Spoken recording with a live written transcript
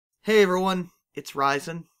Hey everyone, it's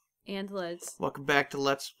Ryzen. And Liz. Welcome back to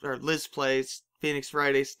Liz Plays Phoenix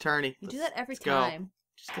Friday's Attorney. You do that every let's go. time.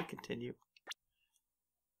 Just to continue.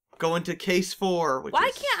 Going to case 4, which Why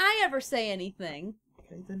is... can't I ever say anything?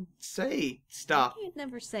 Okay, then say stuff. You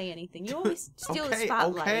never say anything. You always steal the Okay,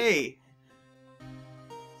 spotlight. okay.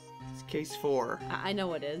 It's case 4. I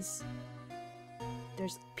know it is.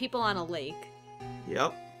 There's people on a lake.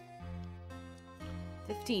 Yep.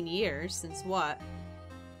 15 years since what?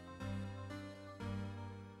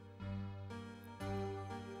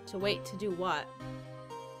 To wait to do what?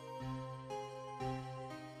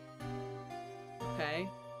 Okay.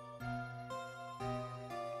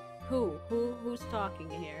 Who's talking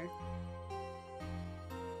here?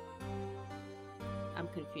 I'm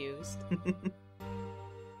confused.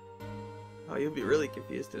 Oh, you'll be really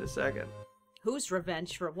confused in a second. Whose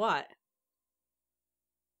revenge for what?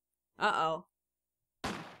 Uh-oh.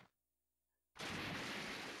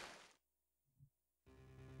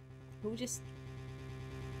 Who just...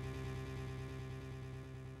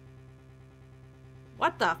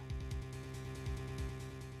 What the...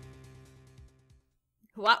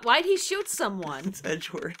 Why'd he shoot someone? It's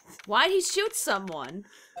Edgeworth. Why'd he shoot someone?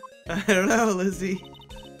 I don't know, Lizzie.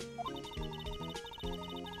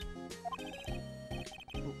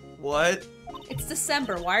 What? It's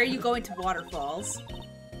December. Why are you going to waterfalls?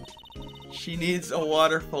 She needs a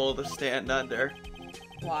waterfall to stand under.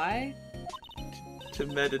 Why? To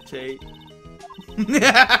meditate.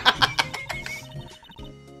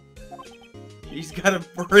 She's gotta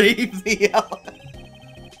brave the elements.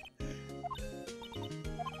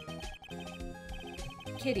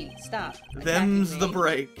 Kitty, stop. Them's the me.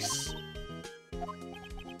 breaks.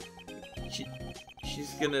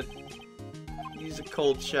 She's gonna use a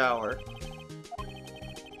cold shower.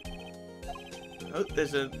 Oh,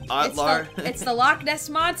 there's an odd It's the Loch Ness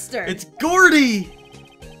Monster. It's Gordy!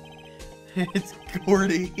 It's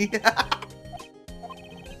Gordy.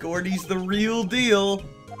 Gordy's the real deal.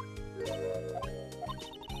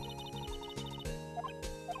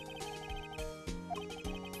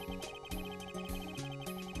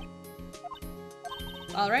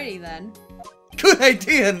 Alrighty then. Good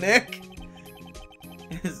idea, Nick!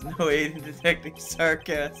 There's no aid in detecting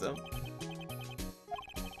sarcasm.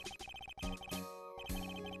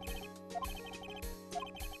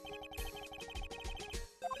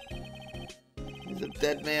 There's a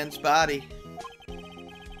dead man's body.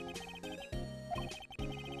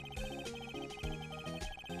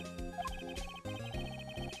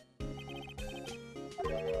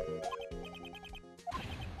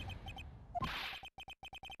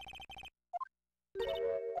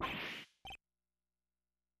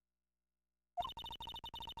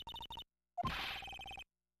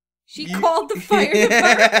 She called the fire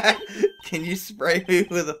department. Can you spray me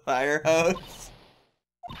with a fire hose?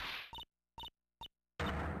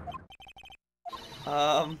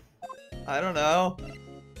 I don't know.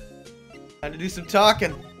 Time to do some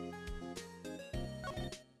talking.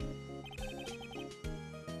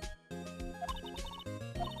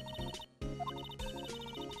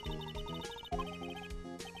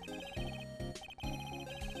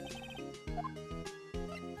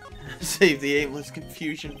 Save the aimless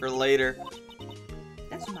confusion for later.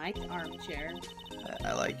 That's my armchair.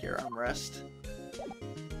 I like your armrest.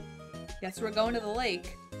 Guess we're going to the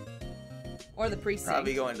lake. Or the precinct.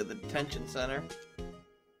 Probably going to the detention center.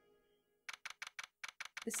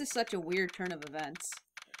 This is such a weird turn of events.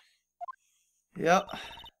 Yep.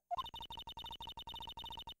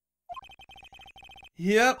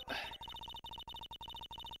 Yep.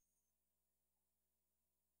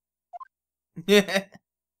 Yeah.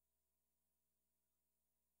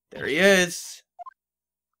 There he is.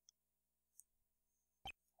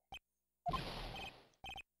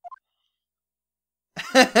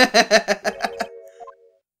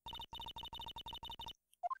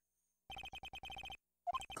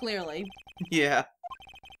 Clearly. Yeah.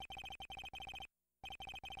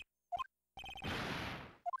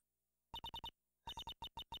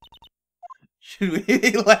 Should we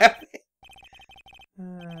be laughing?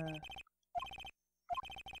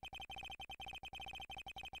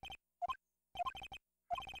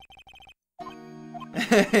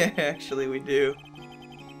 Actually, we do.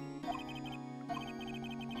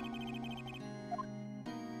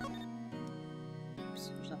 Oops,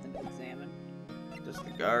 there's nothing to examine. Just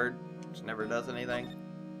the guard. Just never does anything.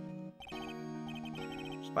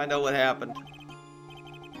 Just find out what happened.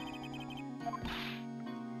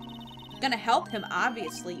 Gonna help him,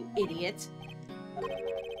 obviously, you idiot.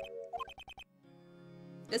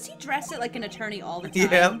 Does he dress it like an attorney all the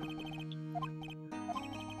time? Yeah.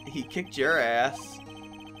 He kicked your ass.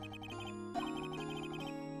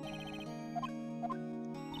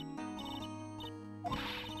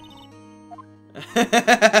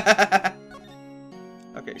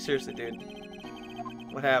 Okay, seriously, dude.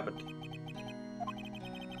 What happened?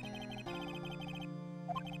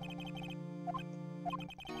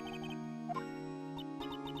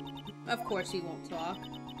 Of course he won't talk.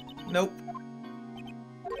 Nope.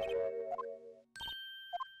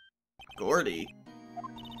 Gordy?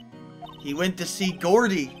 He went to see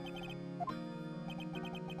Gordy!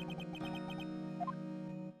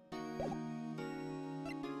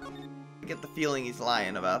 I get the feeling he's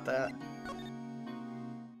lying about that.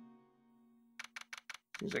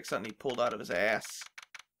 Seems like something he pulled out of his ass.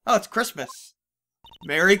 Oh, it's Christmas!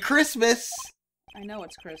 Merry Christmas! I know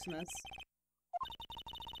it's Christmas.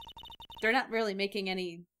 They're not really making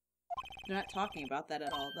any... They're not talking about that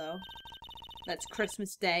at all, though. That's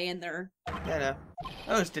Christmas Day, and they're... Yeah, I know.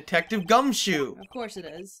 Oh, it's Detective Gumshoe! Of course it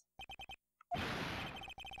is.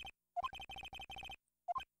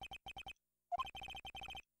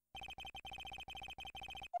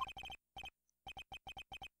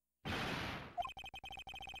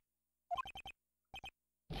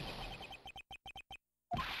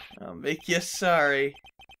 I'll make you sorry.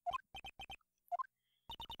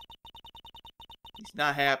 He's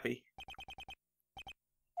not happy.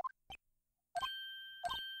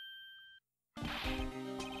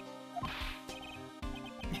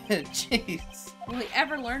 Jeez. Will he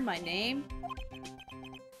ever learn my name?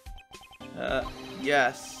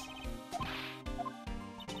 Yes.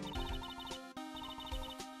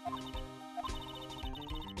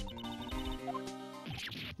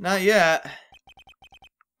 Not yet.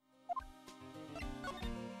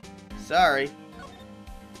 Sorry.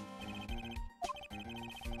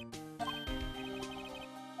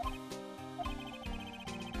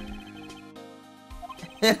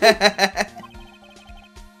 There's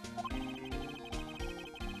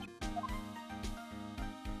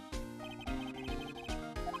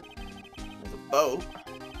a boat.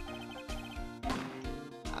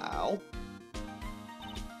 Ow.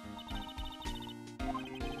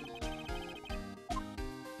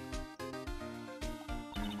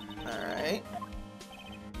 Alright.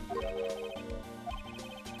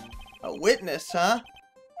 A witness, huh?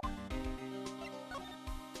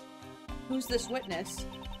 Who's this witness?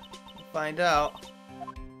 Find out.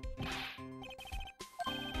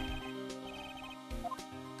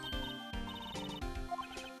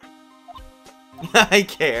 I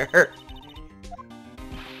care.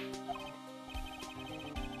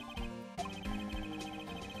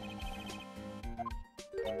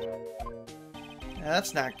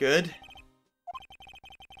 That's not good.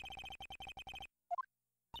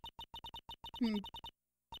 Hmm.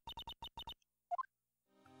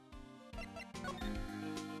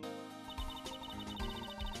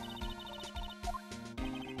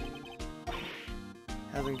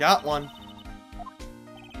 Hasn't got one.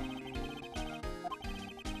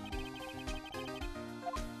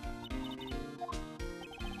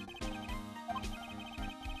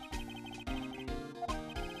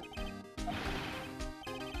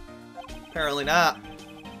 Apparently not.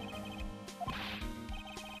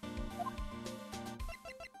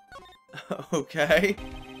 Okay.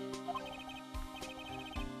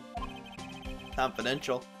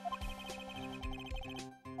 Confidential.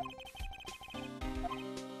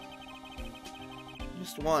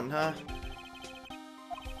 Just one, huh?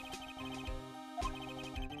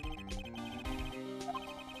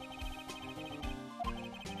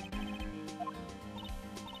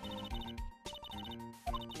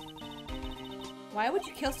 Why would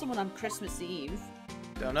you kill someone on Christmas Eve?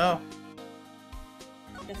 Don't know.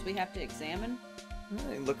 Guess we have to examine.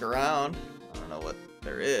 I look around. I don't know what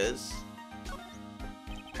there is.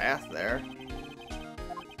 Path there.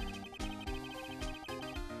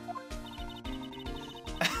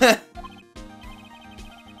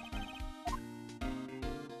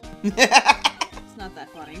 It's not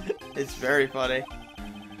that funny. It's very funny.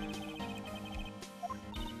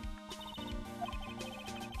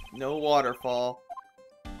 No waterfall.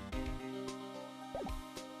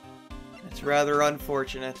 It's rather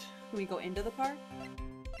unfortunate. Can we go into the park?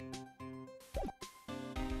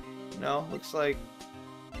 No, looks like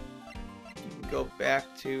you can go back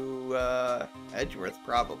to Edgeworth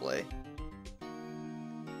probably. I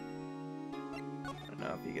don't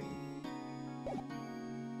know if you can.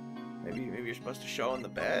 Maybe you're supposed to show him the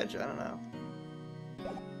badge. I don't know.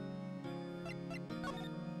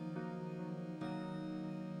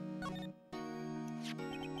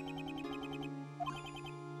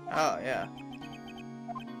 Oh yeah.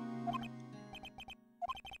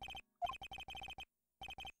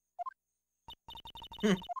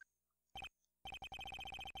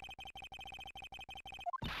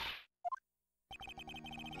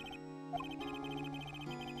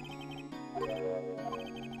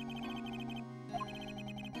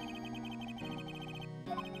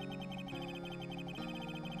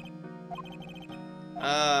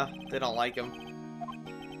 They don't like him.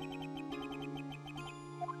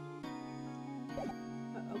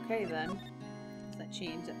 Okay then. Does that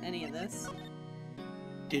change any of this?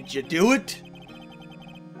 Did you do it?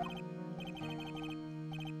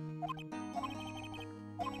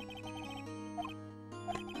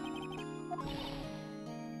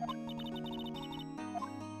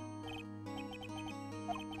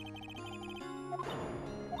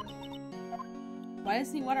 Why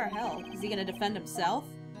doesn't he want our help? Is he gonna defend himself?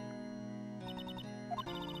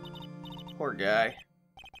 Poor guy.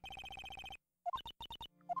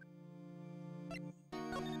 I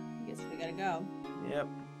guess we gotta go. Yep.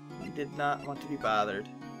 He did not want to be bothered.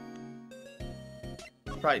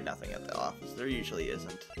 Probably nothing at the office. There usually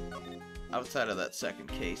isn't. Outside of that second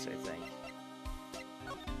case, I think.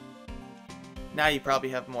 Now you probably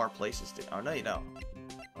have more places to... Oh, no, you don't.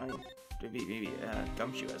 Maybe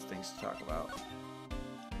Gumshoe has things to talk about.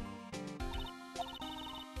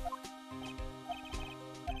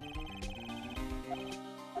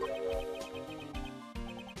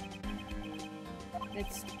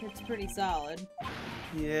 It's pretty solid.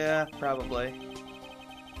 Yeah, probably.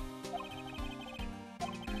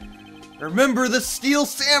 Remember the Steel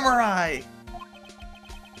Samurai!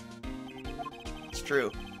 It's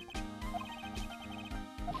true.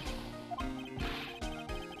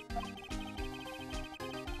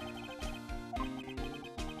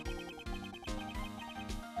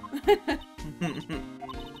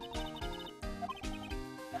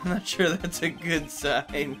 I'm not sure that's a good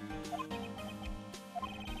sign.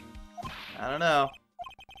 I don't know.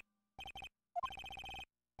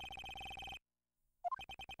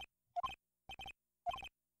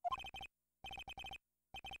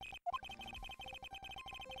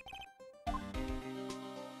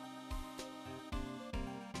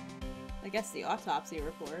 I guess the autopsy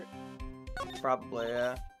report. Probably,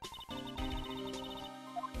 yeah.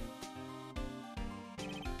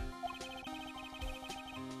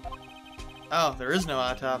 Oh, there is no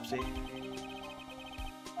autopsy.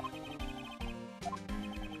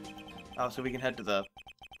 Oh, so we can head to the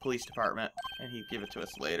police department and he'd give it to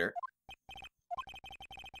us later.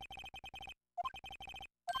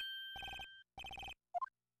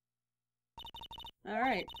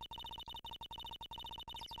 Alright.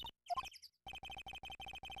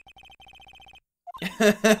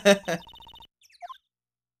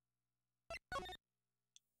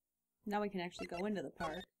 Now we can actually go into the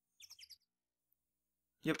park.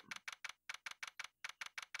 Yep.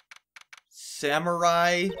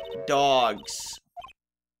 Samurai dogs.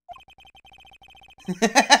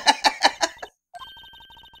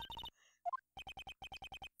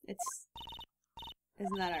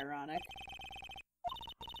 Isn't that ironic?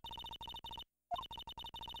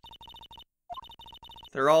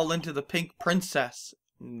 They're all into the pink princess.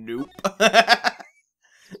 Nope.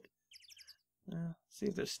 See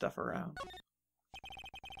if there's stuff around.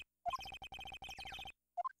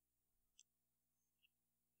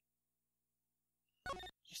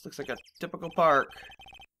 Just looks like a typical park.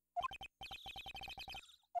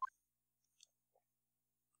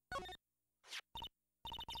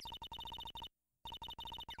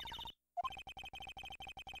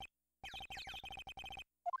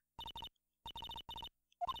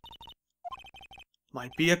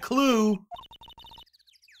 Might be a clue.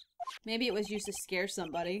 Maybe it was used to scare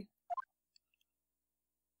somebody.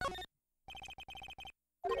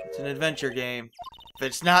 It's an adventure game. If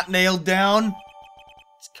it's not nailed down,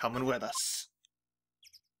 it's coming with us.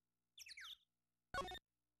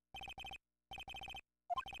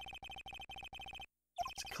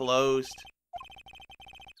 It's closed.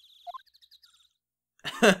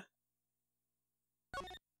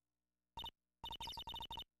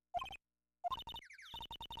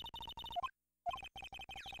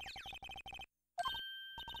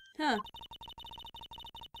 Huh.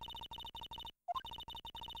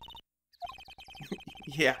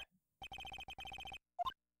 Yeah.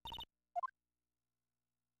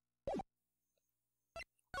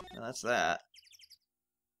 Well, that's that.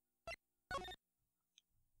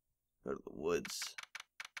 Go to the woods.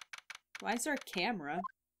 Why is there a camera?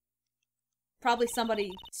 Probably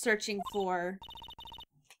somebody searching for...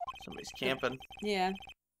 Somebody's camping. Yeah.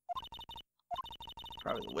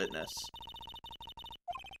 Probably the witness.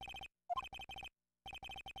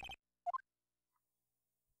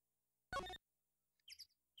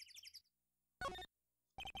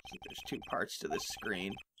 See, there's two parts to this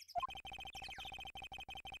screen.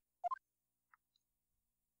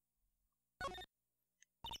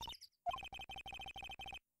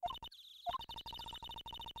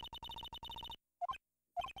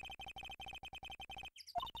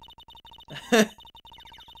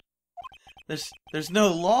 There's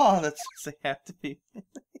no law that says they have to be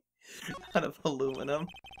out of aluminum.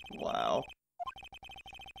 Wow.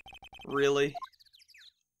 Really?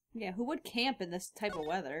 Yeah, who would camp in this type of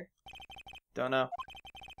weather? Don't know.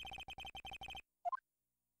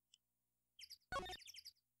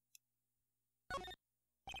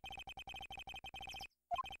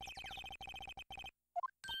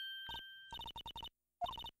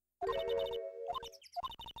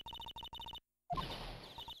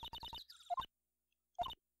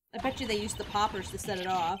 I bet you they used the poppers to set it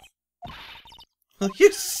off. Will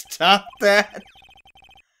you stop that?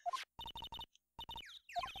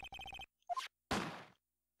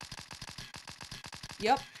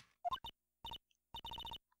 Yep.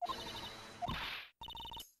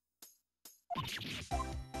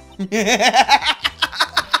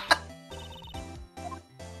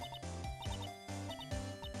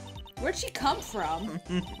 Where'd she come from?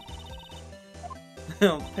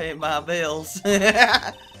 Don't pay my bills.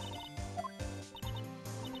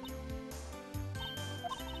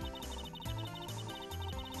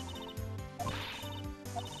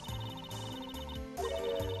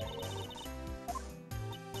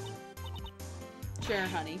 Sure,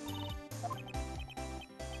 honey.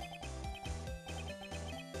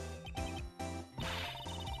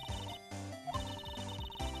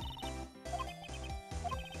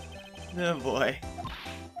 Oh boy.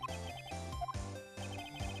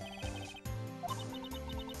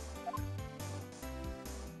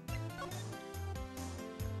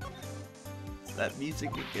 It's that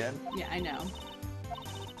music again. Yeah, I know.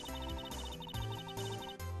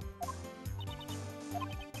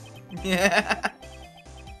 Yeah.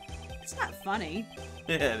 It's not funny.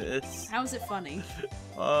 Yeah, it is. How is it funny?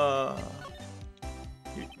 Your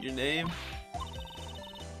name?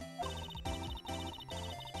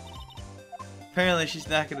 Apparently she's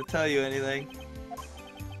not gonna tell you anything.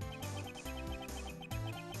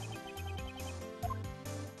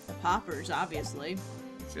 The poppers, obviously.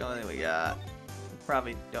 It's the only thing we got. We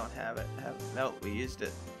probably don't have it. Nope, we used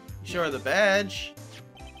it. You show her the badge.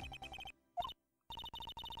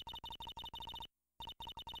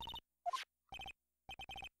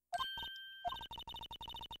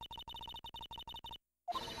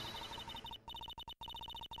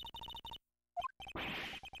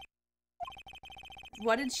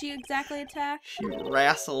 What did she exactly attack? She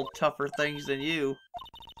wrestled tougher things than you.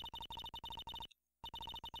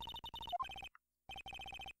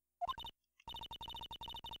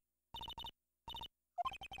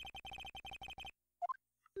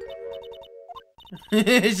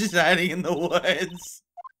 She's just hiding in the woods.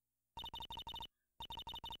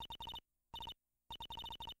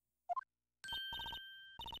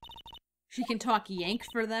 She can talk Yank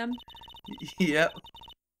for them. Yep.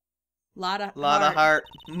 Lot of heart.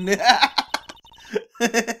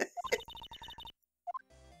 There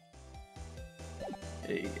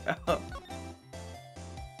you go.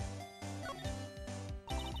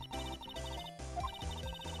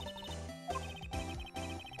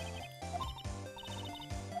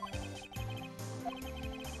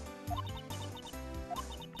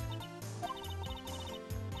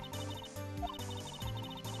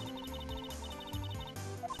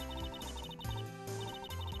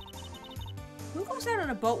 Who goes out on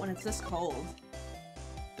a boat when it's this cold?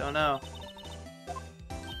 Don't know.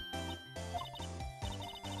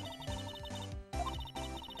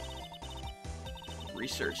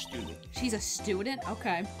 Research student. She's a student?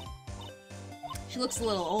 Okay. She looks a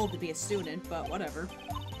little old to be a student, but whatever.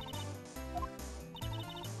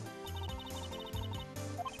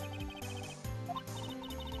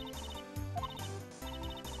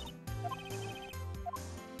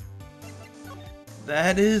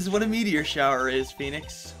 That is what a meteor shower is,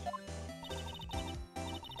 Phoenix.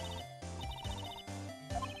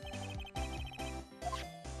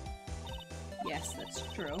 Yes, that's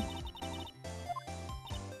true.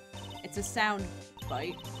 It's a sound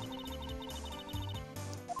bite.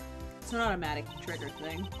 It's an automatic trigger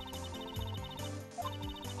thing.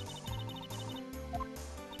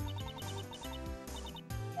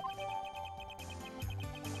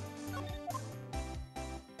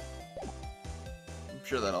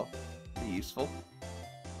 I'm sure that'll be useful.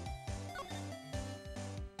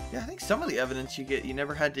 Yeah, I think some of the evidence you get you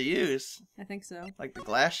never had to use. I think so. Like the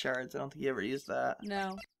glass shards, I don't think you ever used that.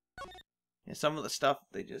 No. Yeah, some of the stuff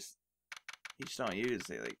you just don't use,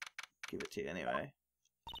 they like give it to you anyway.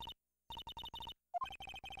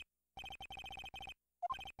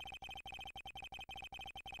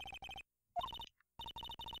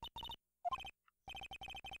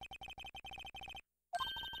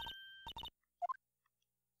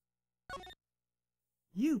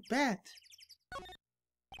 You bet.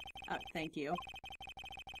 Thank you.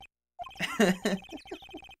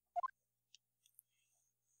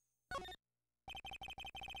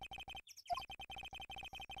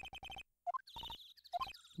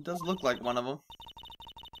 It does look like one of them.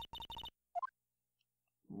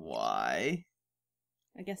 Why?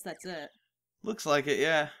 I guess that's it. Looks like it,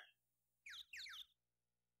 yeah.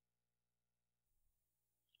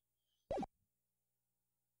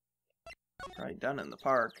 Right down in the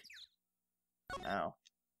park. Now.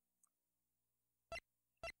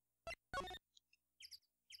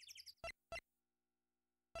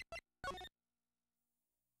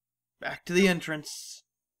 Back to the entrance.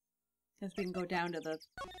 Guess we can go down to the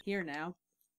here now.